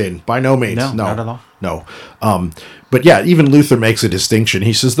pedaling sin. By no means. No, not at all. No. But yeah, even Luther makes a distinction.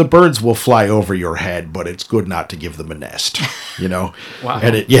 He says the birds will fly over your head, but it's good not to give them a nest, Wow.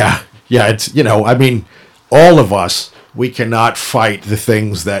 And it's, I mean, all of us, we cannot fight the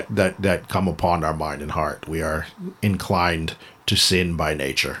things that come upon our mind and heart. We are inclined to sin by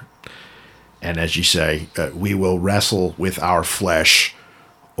nature. And as you say, we will wrestle with our flesh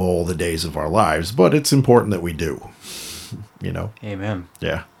all the days of our lives, but it's important that we do, Amen.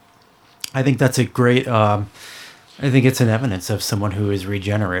 Yeah. I think that's a great, I think it's an evidence of someone who is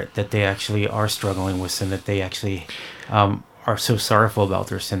regenerate, that they actually are struggling with sin, that they actually are so sorrowful about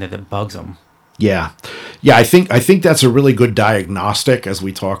their sin that it bugs them. Yeah. I think that's a really good diagnostic as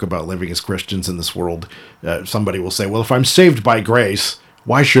we talk about living as Christians in this world. Somebody will say, well, if I'm saved by grace,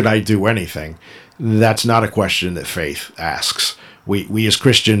 why should I do anything? That's not a question that faith asks. We as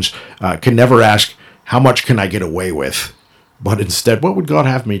Christians can never ask, how much can I get away with? But instead, what would God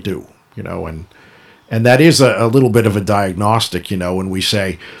have me do? And that is a little bit of a diagnostic, when we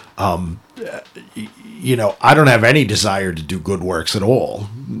say, I don't have any desire to do good works at all,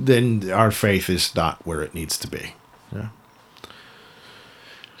 then our faith is not where it needs to be.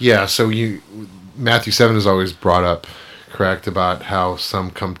 Yeah, so Matthew 7 is always brought up, correct, about how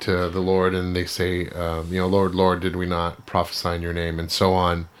some come to the Lord and they say, Lord, Lord, did we not prophesy in your name, and so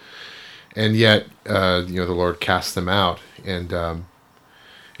on. And yet, the Lord casts them out. And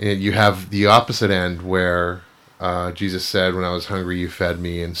you have the opposite end where Jesus said, when I was hungry, you fed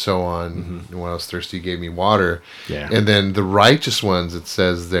me, and so on. Mm-hmm. And when I was thirsty, you gave me water. Yeah. And then the righteous ones, it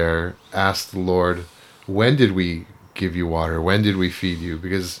says there, asked the Lord, when did we give you water? When did we feed you?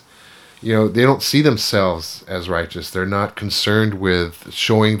 Because, they don't see themselves as righteous. They're not concerned with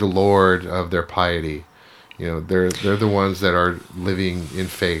showing the Lord of their piety. They're the ones that are living in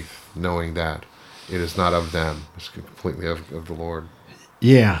faith, knowing that it is not of them. It's completely of the Lord.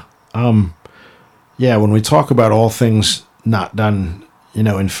 Yeah. When we talk about all things not done,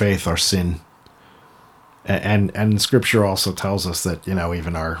 in faith are sin. And Scripture also tells us that,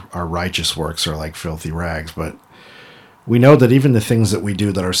 even our righteous works are like filthy rags. But we know that even the things that we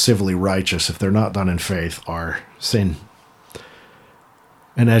do that are civilly righteous, if they're not done in faith, are sin.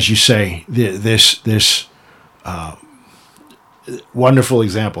 And as you say, this wonderful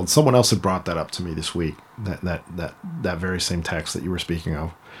example, and someone else had brought that up to me this week, that very same text that you were speaking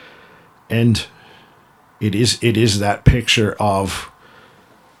of. And it is that picture of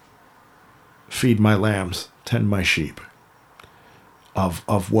feed my lambs, tend my sheep,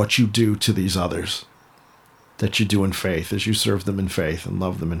 of what you do to these others, that you do in faith, as you serve them in faith and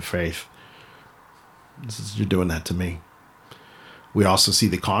love them in faith. You're doing that to me. We also see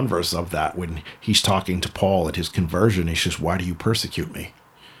the converse of that when he's talking to Paul at his conversion. He says, why do you persecute me?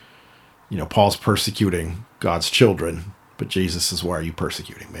 Paul's persecuting God's children, but Jesus says, why are you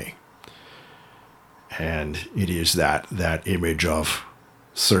persecuting me? And it is that image of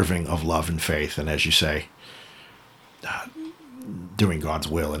serving, of love and faith, and as you say, doing God's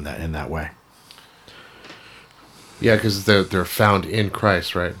will in that way. Yeah, because they're found in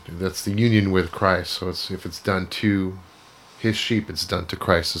Christ, right? That's the union with Christ. So if it's done to his sheep, it's done to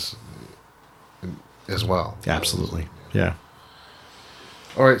Christ as well. Absolutely, yeah.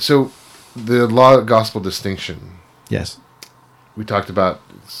 All right, so the law-gospel distinction. Yes. We talked about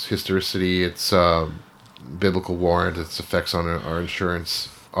its historicity, its biblical warrant, its effects on our insurance,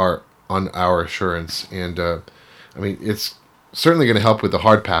 on our assurance, and it's certainly going to help with the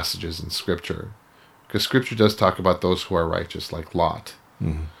hard passages in Scripture, because Scripture does talk about those who are righteous, like Lot,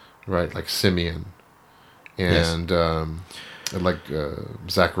 right, like Simeon, and like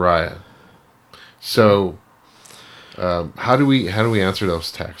Zechariah. So, how do we answer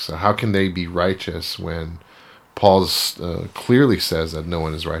those texts? How can they be righteous when Paul clearly says that no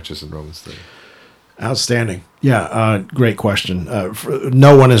one is righteous in Romans 3? Outstanding. Yeah, great question.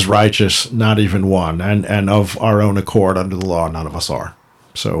 No one is righteous, not even one. And of our own accord under the law, none of us are.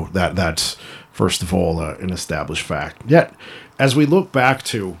 So that's, first of all, an established fact. Yet, as we look back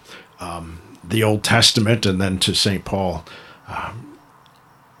to the Old Testament and then to St. Paul,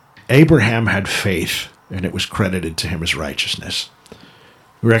 Abraham had faith, and it was credited to him as righteousness.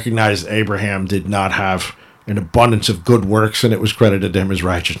 We recognize Abraham did not have an abundance of good works, and it was credited to him as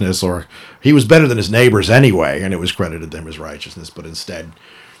righteousness, or he was better than his neighbors anyway, and it was credited to him as righteousness, but instead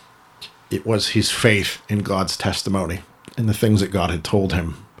it was his faith in God's testimony and the things that God had told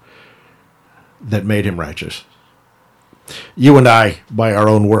him that made him righteous. You and I, by our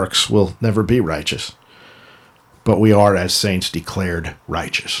own works, will never be righteous, but we are, as saints, declared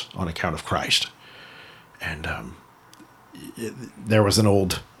righteous on account of Christ. And there was an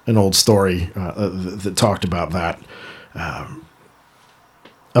old story that talked about that,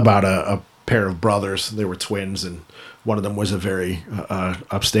 about a pair of brothers. They were twins, and one of them was a very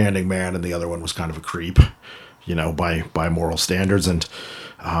upstanding man, and the other one was kind of a creep, by moral standards. And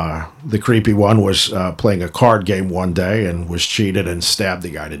the creepy one was playing a card game one day and was cheated and stabbed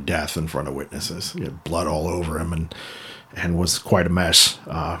the guy to death in front of witnesses. He had blood all over him and was quite a mess.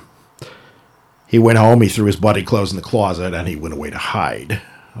 He went home, he threw his bloody clothes in the closet, and he went away to hide.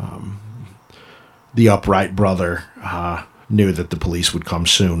 The upright brother knew that the police would come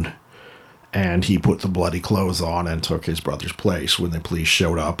soon, and he put the bloody clothes on and took his brother's place. When the police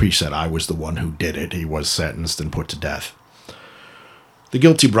showed up, he said, I was the one who did it. He was sentenced and put to death. The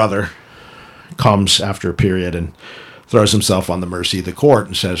guilty brother comes after a period and throws himself on the mercy of the court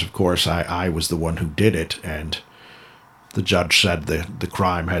and says, of course, I was the one who did it, and the judge said the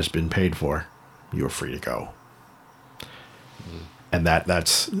crime has been paid for. You are free to go. And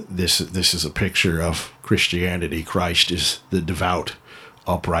this is a picture of Christianity. Christ is the devout,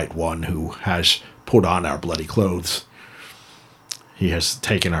 upright one who has put on our bloody clothes. He has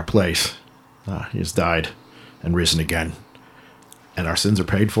taken our place. He has died and risen again. And our sins are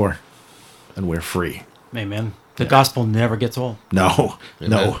paid for, and we're free. Amen. The gospel never gets old. No,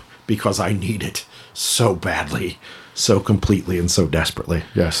 because I need it so badly, so completely, and so desperately.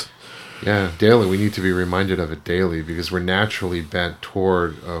 Yes. Yeah, daily. We need to be reminded of it daily, because we're naturally bent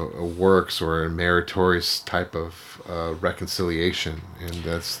toward a works or a meritorious type of reconciliation, and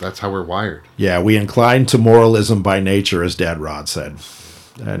that's how we're wired. Yeah, we incline to moralism by nature, as Dad Rod said.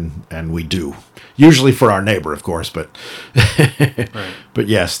 and we do. Usually for our neighbor, of course, but Right. but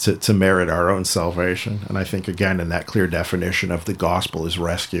yes, to merit our own salvation. And I think, again, in that clear definition of the gospel is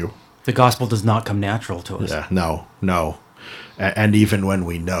rescue. The gospel does not come natural to us. Yeah, no. And even when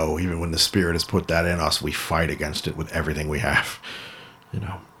we know, even when the Spirit has put that in us, we fight against it with everything we have.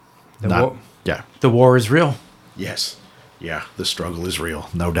 Yeah. The war is real. Yes. Yeah, the struggle is real.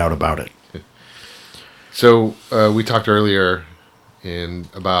 No doubt about it. So we talked earlier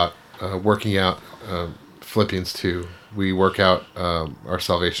about working out Philippians 2. We work out our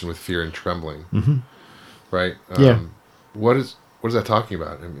salvation with fear and trembling, right? Yeah. What is that talking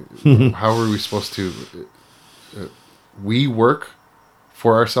about? I mean, how are we supposed to? We work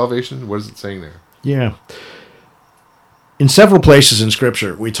for our salvation. What is it saying there? Yeah. In several places in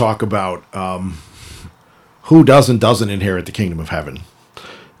Scripture, we talk about who doesn't inherit the kingdom of heaven.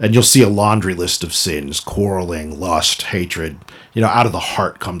 And you'll see a laundry list of sins: quarreling, lust, hatred. Out of the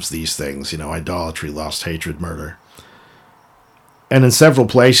heart comes these things, idolatry, lust, hatred, murder. And in several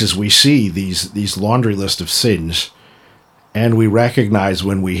places we see these laundry list of sins, and we recognize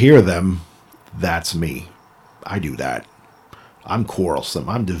when we hear them, that's me. I do that. I'm quarrelsome.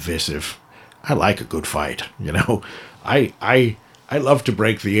 I'm divisive. I like a good fight, I love to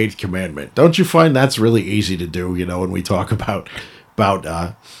break the 8th commandment. Don't you find that's really easy to do, when we talk about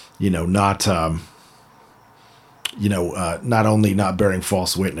not only not bearing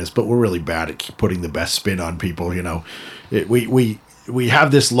false witness, but we're really bad at putting the best spin on people. We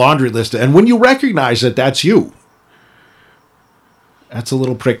have this laundry list, and when you recognize that that's you, that's a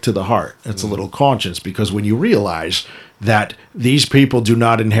little prick to the heart. That's a little conscience, because when you realize that these people do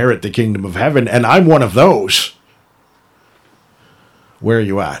not inherit the kingdom of heaven, and I'm one of those, where are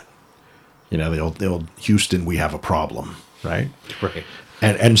you at? The old Houston, we have a problem, right? Right.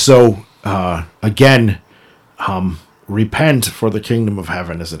 And so, again, repent, for the kingdom of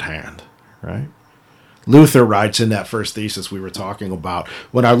heaven is at hand, right? Luther writes in that first thesis we were talking about,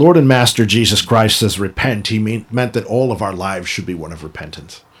 when our Lord and Master Jesus Christ says repent, he meant that all of our lives should be one of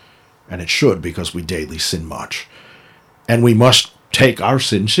repentance. And it should, because we daily sin much. And we must take our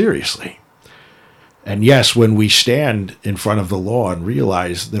sin seriously. And yes, when we stand in front of the law and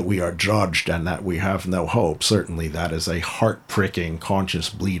realize that we are judged and that we have no hope, certainly that is a heart-pricking,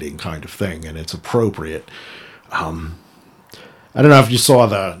 conscience-bleeding kind of thing, and it's appropriate. I don't know if you saw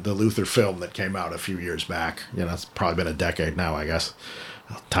the Luther film that came out a few years back. It's probably been a decade now, I guess.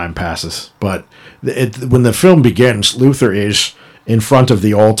 Time passes. But when the film begins, Luther is in front of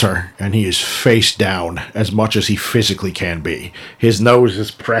the altar, and he is face down as much as he physically can be. His nose is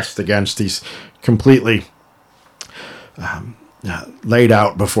pressed against, he's completely laid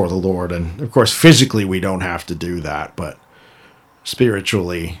out before the Lord. And, of course, physically we don't have to do that, but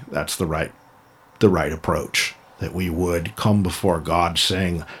spiritually that's the right approach. That we would come before God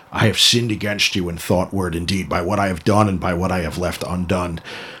saying, I have sinned against you in thought, word, and deed, by what I have done and by what I have left undone.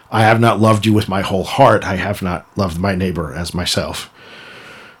 I have not loved you with my whole heart. I have not loved my neighbor as myself.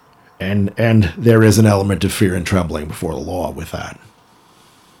 And there is an element of fear and trembling before the law with that.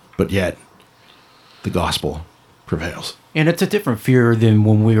 But yet, the gospel prevails. And it's a different fear than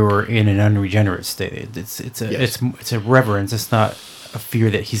when we were in an unregenerate state. It's a reverence. It's not a fear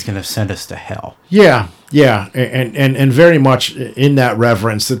that he's going to send us to hell. Yeah, and very much in that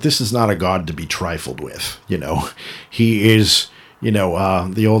reverence that this is not a God to be trifled with. He is,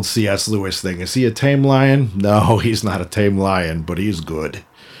 the old C.S. Lewis thing. Is he a tame lion? No, he's not a tame lion, but he's good.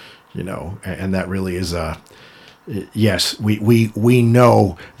 And that really is yes, we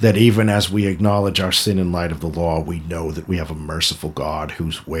know that even as we acknowledge our sin in light of the law, we know that we have a merciful God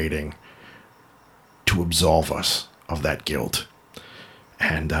who's waiting to absolve us of that guilt.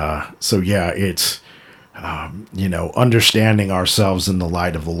 And it's, understanding ourselves in the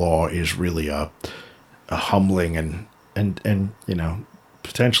light of the law is really a humbling and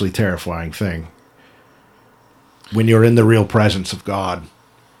potentially terrifying thing. When you're in the real presence of God,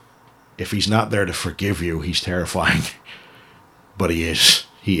 if he's not there to forgive you, he's terrifying. But he is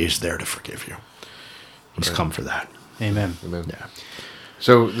there to forgive you. He's come for that. Amen. Yeah.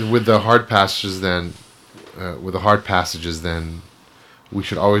 So with the hard passages then, we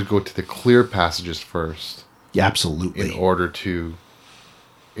should always go to the clear passages first. Yeah, absolutely. In order to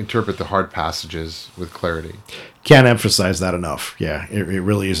interpret the hard passages with clarity. Can't emphasize that enough. Yeah, it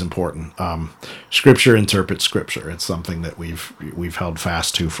really is important. Scripture interprets Scripture. It's something that we've held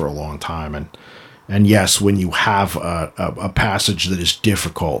fast to for a long time. And yes, when you have a passage that is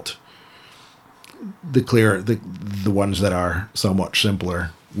difficult, the ones that are so much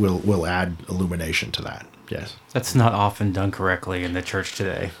simpler will add illumination to that. Yes. That's not often done correctly in the church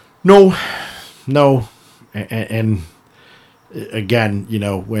today. No. And again,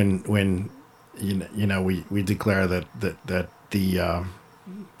 when we declare that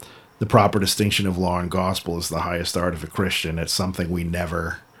the proper distinction of law and gospel is the highest art of a Christian, it's something we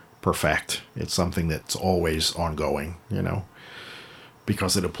never perfect. It's something that's always ongoing,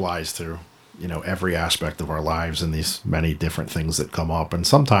 because it applies to, every aspect of our lives and these many different things that come up. And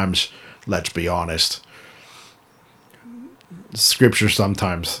sometimes, let's be honest, Scripture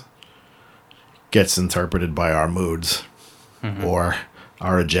sometimes gets interpreted by our moods or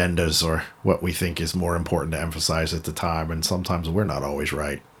our agendas or what we think is more important to emphasize at the time. And sometimes we're not always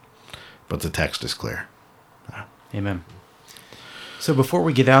right. But the text is clear. Amen. So before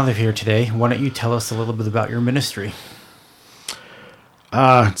we get out of here today, why don't you tell us a little bit about your ministry?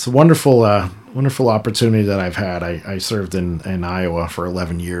 It's a wonderful opportunity that I've had. I served in Iowa for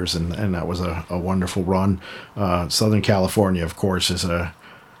 11 years, and that was a wonderful run. Southern California, of course,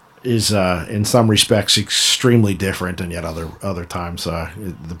 is in some respects extremely different, and yet other times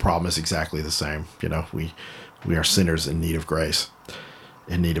the problem is exactly the same. We are sinners in need of grace,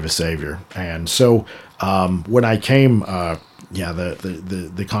 in need of a Savior. And so when I came,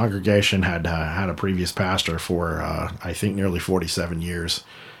 the congregation had a previous pastor for I think nearly 47 years,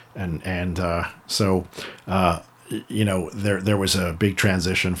 and so there was a big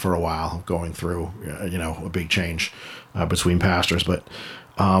transition for a while, going through a big change between pastors, but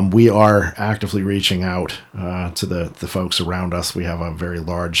we are actively reaching out to the folks around us. We have a very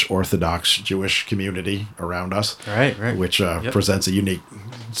large Orthodox Jewish community around us, right. which presents a unique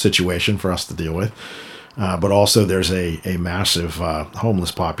situation for us to deal with. But also there's a massive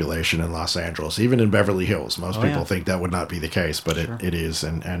homeless population in Los Angeles, even in Beverly Hills. Most people think that would not be the case, but it is.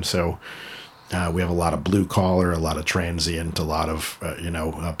 And so we have a lot of blue collar, a lot of transient, a lot of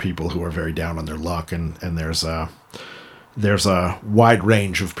people who are very down on their luck, and there's a wide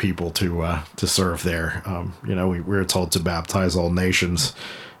range of people to serve there. We were told to baptize all nations,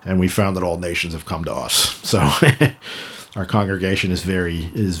 and we found that all nations have come to us. So our congregation is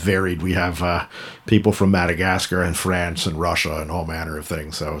varied. We have people from Madagascar and France and Russia and all manner of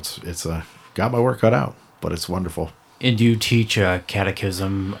things. So it's got my work cut out, but it's wonderful. And do you teach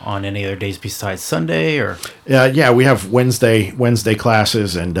catechism on any other days besides Sunday, or? Yeah, we have Wednesday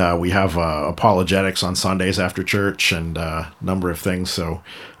classes, and we have apologetics on Sundays after church, and a number of things. So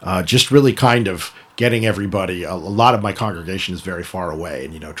just really kind of getting everybody. A lot of my congregation is very far away,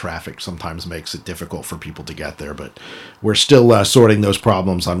 and traffic sometimes makes it difficult for people to get there. But we're still sorting those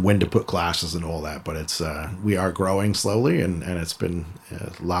problems on when to put classes and all that. But it's we are growing slowly, and it's been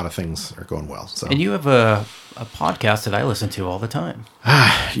a lot of things are going well. So. And you have a podcast that I listen to all the time.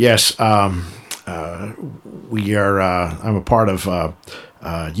 Yes, we are. I'm a part of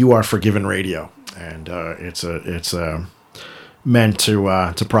You Are Forgiven Radio, and it's meant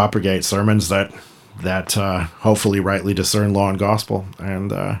to propagate sermons that hopefully rightly discern law and gospel,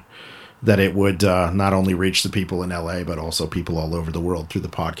 and that it would not only reach the people in LA, but also people all over the world through the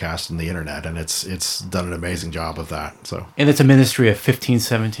podcast and the internet. And it's done an amazing job of that. So, and it's a ministry of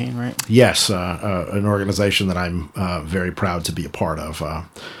 1517, right? Yes, an organization that I'm very proud to be a part of,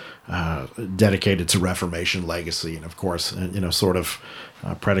 dedicated to Reformation legacy, and of course, sort of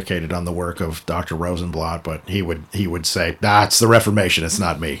predicated on the work of Dr. Rosenblatt. But he would say, it's the Reformation, it's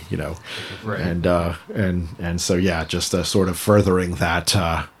not me, Right. And so just sort of furthering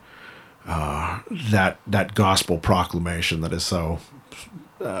that. That gospel proclamation that is so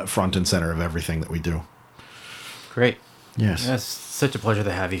front and center of everything that we do. Great. Yes. It's such a pleasure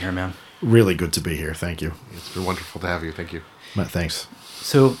to have you here, man. Really good to be here. Thank you. It's been wonderful to have you. Thank you. Thanks.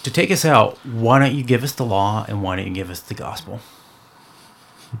 So to take us out, why don't you give us the law, and why don't you give us the gospel?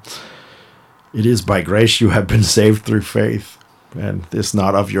 It is by grace you have been saved through faith, and this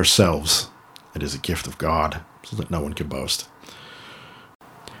not of yourselves. It is a gift of God, so that no one can boast.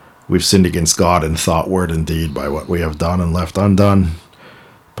 We've sinned against God in thought, word, and deed by what we have done and left undone,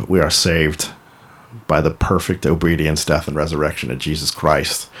 but we are saved by the perfect obedience, death, and resurrection of Jesus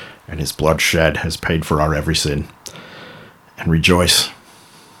Christ, and his blood shed has paid for our every sin. And rejoice,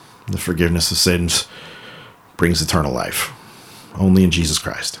 the forgiveness of sins brings eternal life, only in Jesus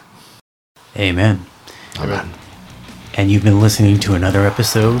Christ. Amen. Amen. And you've been listening to another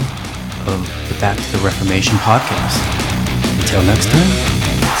episode of the Back to the Reformation podcast. Until next time,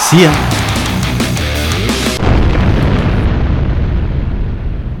 see ya.